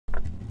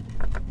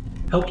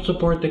Help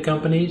support the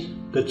companies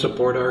that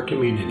support our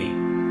community.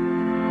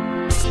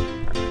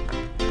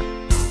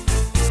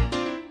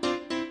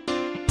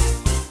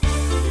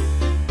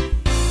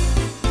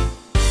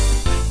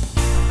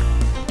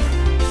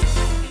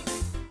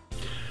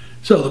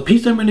 So the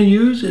piece I'm going to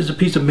use is a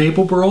piece of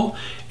maple burl,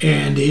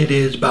 and it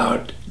is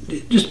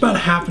just about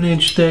 ½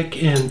 inch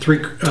thick and 2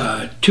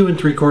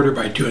 3/4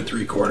 by 2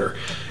 3/4.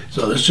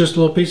 So this is just a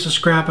little piece of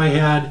scrap I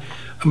had.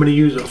 I'm going to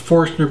use a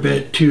Forstner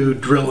bit to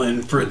drill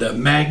in for the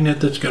magnet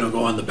that's going to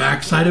go on the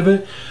back side of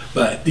it.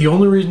 But the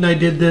only reason I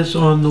did this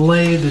on the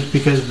lathe is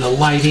because the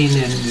lighting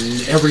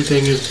and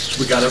everything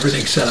we got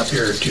everything set up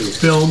here to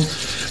film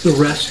the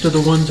rest of the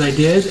ones I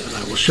did, and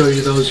I will show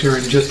you those here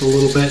in just a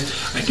little bit.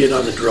 I did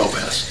on the drill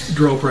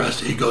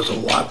press. It goes a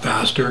lot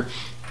faster.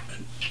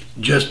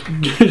 Just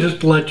to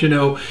let you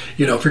know,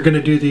 if you're going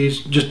to do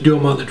these, just do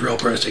them on the drill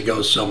press. It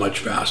goes so much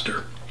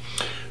faster.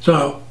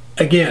 So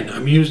again,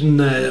 I'm using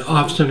the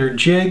off-center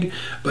jig,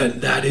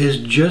 but that is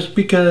just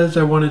because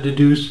I wanted to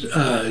do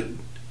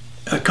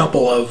a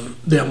couple of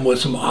them with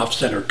some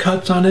off-center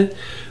cuts on it.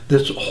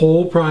 This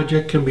whole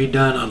project can be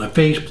done on a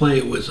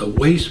faceplate with a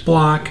waste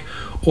block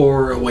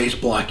or a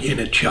waste block in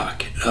a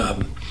chuck.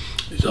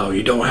 So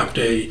you don't have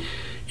to,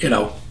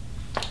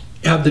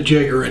 have the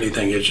jig or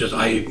anything. It's just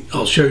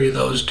I'll show you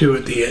those two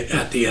at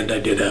the end. I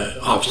did a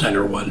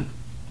off-center one.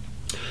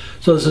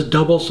 So this is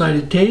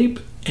double-sided tape,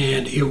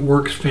 and it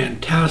works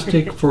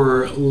fantastic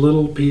for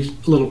little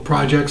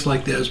projects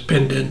like this,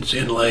 pendants,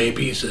 inlay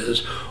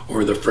pieces,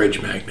 or the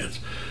fridge magnets.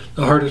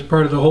 The hardest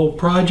part of the whole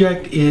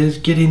project is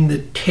getting the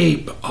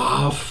tape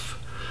off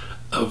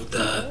of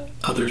the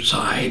other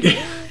side.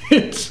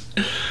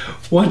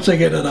 Once I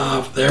get it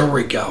off, there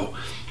we go.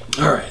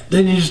 All right,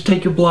 then you just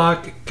take your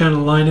block, kind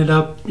of line it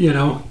up,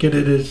 get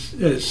it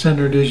as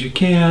centered as you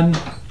can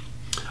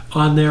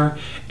on there,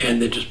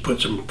 and then just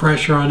put some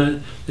pressure on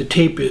it. The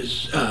tape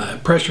is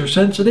pressure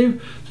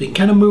sensitive, so you can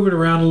kind of move it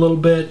around a little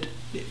bit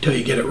until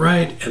you get it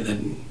right, and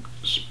then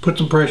put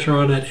some pressure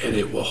on it, and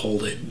it will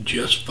hold it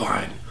just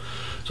fine.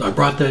 So I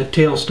brought that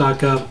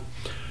tailstock up,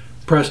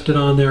 pressed it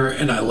on there,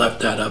 and I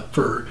left that up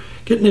for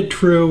getting it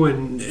true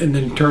and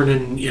then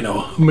turning,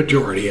 a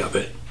majority of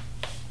it.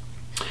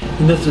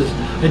 And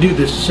I do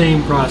this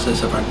same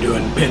process if I'm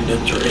doing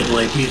pendants or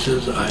inlay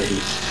pieces. I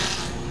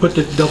put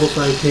the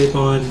double-sided tape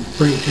on,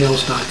 bring the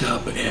tailstock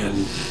up,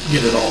 and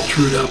get it all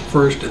trued up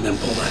first, and then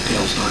pull that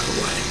tailstock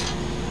away.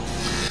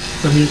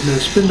 So I'm using a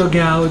spindle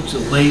gouge. The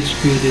lathe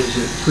speed is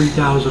at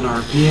 3,000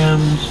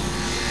 RPMs,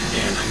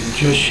 and I'm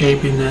just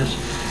shaping this.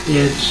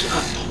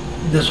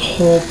 This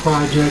whole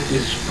project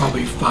is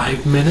probably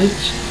 5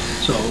 minutes,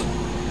 so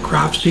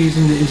craft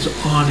season is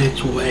on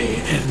its way,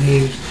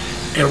 and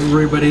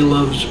everybody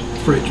loves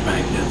fridge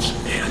magnets,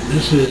 and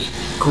this is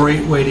a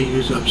great way to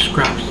use up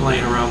scraps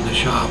laying around the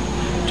shop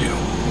too.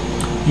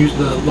 Use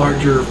the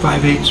larger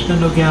 5/8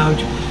 spindle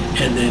gouge,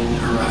 and then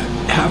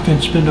a ½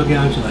 inch spindle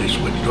gouge, and I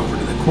switched over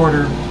to the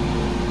 1/4.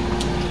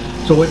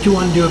 So what you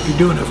want to do if you're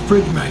doing a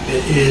fridge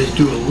magnet is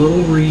do a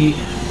little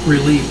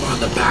relief on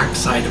the back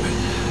side of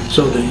it,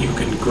 so that you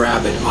can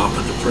grab it off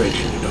of the fridge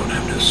and you don't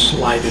have to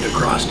slide it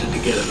across it to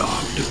get it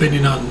off,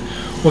 depending on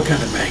what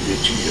kind of magnet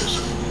you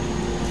use.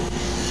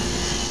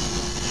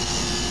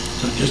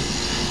 So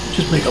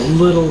just make a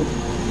little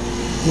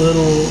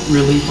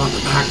relief on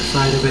the back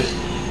side of it,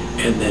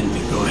 and then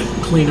go ahead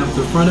and clean up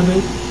the front of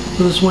it.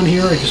 So this one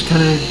here, I just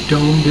kind of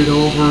domed it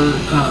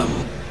over.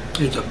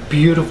 It's a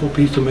beautiful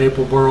piece of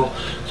maple burl,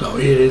 so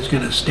it is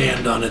going to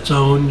stand on its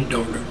own. You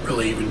don't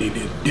really even need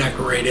to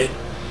decorate it.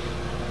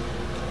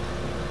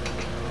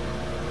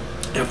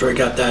 After I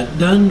got that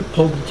done,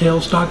 pulled the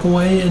tailstock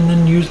away, and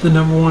then used the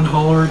 #1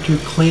 hauler to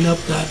clean up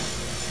that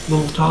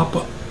little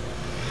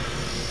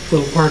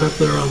part up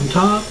there on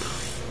top,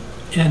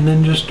 and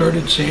then just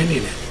started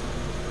sanding it.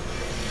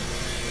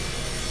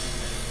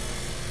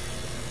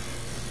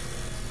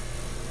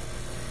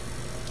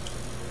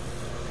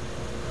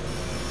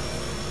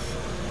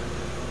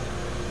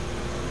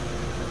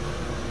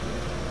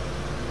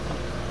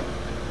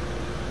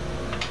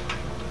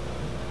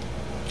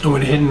 I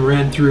went ahead and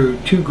ran through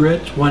 2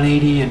 grits,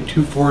 180 and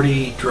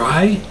 240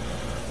 dry,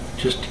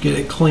 just to get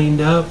it cleaned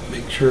up,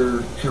 make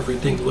sure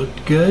everything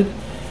looked good.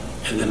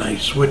 And then I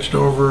switched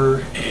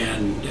over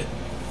and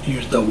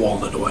used the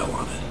walnut oil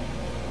on it.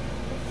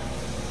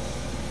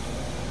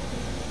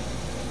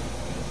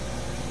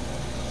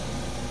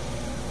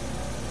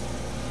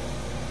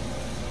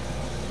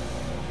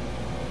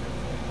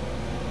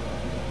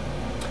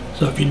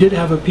 So if you did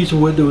have a piece of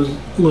wood that was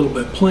a little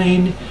bit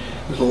plain,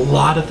 there's a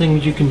lot of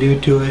things you can do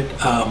to it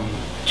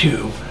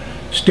to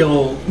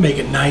still make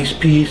a nice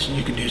piece.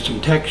 You can do some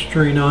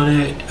texturing on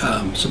it,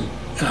 some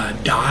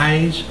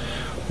dyes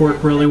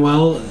work really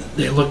well.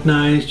 They look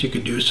nice. You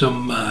could do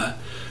some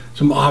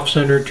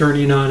off-center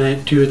turning on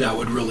it too. That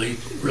would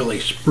really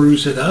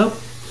spruce it up.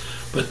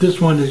 But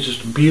this one is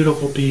just a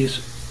beautiful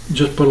piece.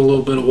 Just put a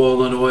little bit of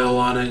walnut oil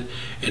on it,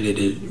 and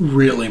it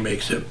really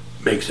makes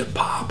it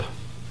pop.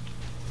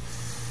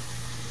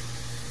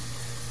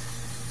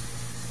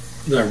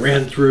 I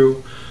ran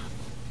through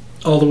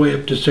all the way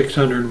up to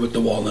 600 with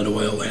the walnut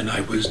oil, and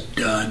I was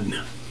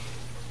done.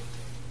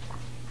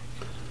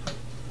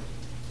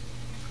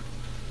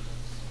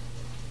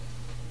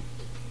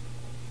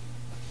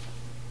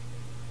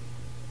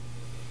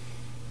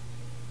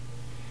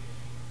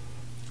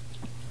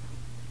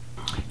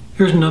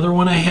 Here's another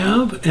one I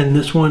have, and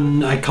this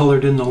one I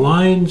colored in the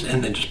lines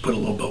and then just put a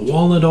little bit of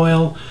walnut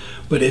oil,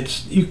 but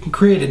you can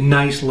create a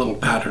nice little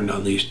pattern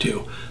on these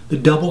two. The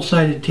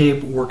double-sided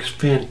tape works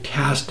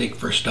fantastic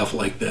for stuff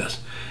like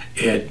this.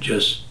 It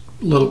just,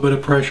 a little bit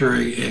of pressure,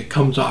 it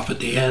comes off at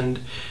the end.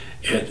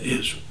 It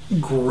is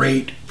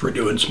great for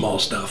doing small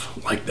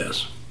stuff like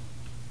this.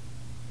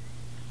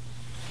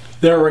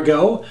 There we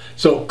go.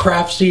 So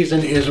craft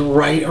season is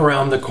right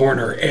around the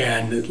corner,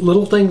 and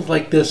little things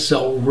like this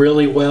sell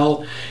really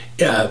well.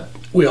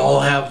 We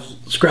all have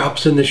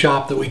scraps in the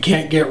shop that we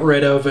can't get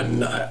rid of,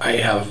 and I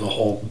have a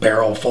whole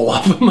barrel full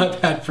of them I've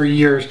had for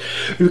years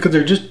because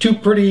they're just too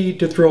pretty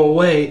to throw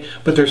away,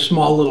 but they're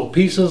small little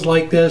pieces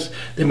like this.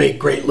 They make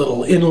great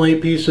little inlay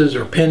pieces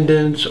or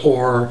pendants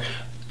or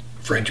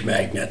fridge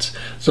magnets.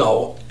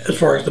 So as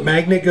far as the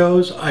magnet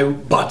goes, I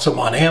bought some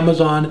on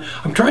Amazon.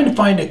 I'm trying to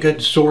find a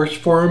good source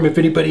for them. If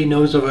anybody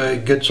knows of a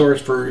good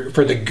source for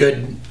the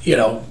good, you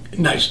know,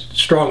 nice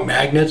strong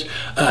magnets,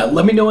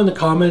 let me know in the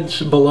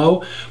comments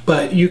below.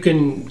 But you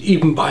can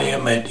even buy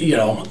them at, you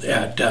know,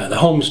 at the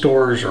home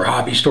stores or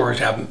hobby stores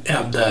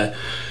have the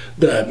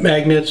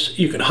magnets.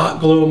 You can hot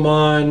glue them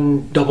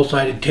on,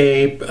 double-sided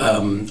tape. A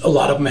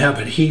lot of them have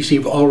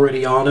adhesive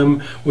already on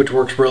them, which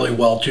works really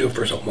well too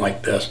for something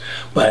like this.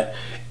 But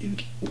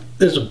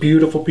this is a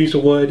beautiful piece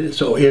of wood,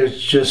 so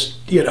it's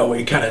just, you know,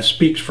 it kind of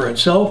speaks for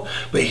itself.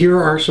 But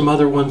here are some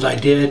other ones I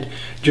did,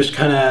 just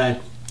kind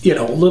of, you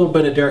know, a little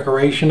bit of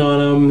decoration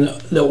on them.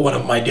 That one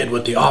of them I did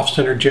with the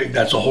off-center jig.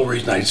 That's the whole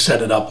reason I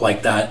set it up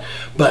like that.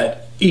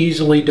 But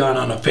easily done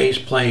on a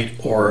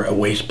faceplate or a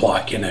waste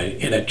block in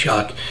a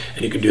chuck,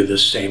 and you can do the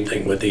same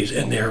thing with these,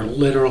 and they're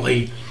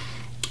literally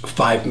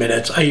 5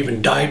 minutes. I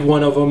even dyed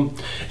one of them,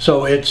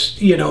 so it's,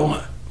 you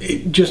know,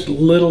 just a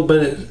little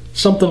bit of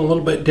something a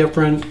little bit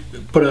different.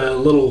 Put a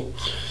little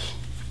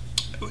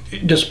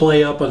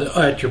display up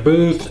at your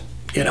booth,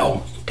 you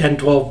know,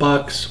 10-12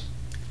 bucks.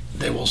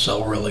 They will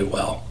sell really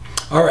well.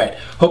 All right,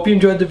 hope you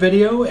enjoyed the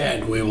video,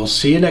 and we will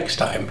see you next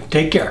time.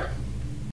 Take care.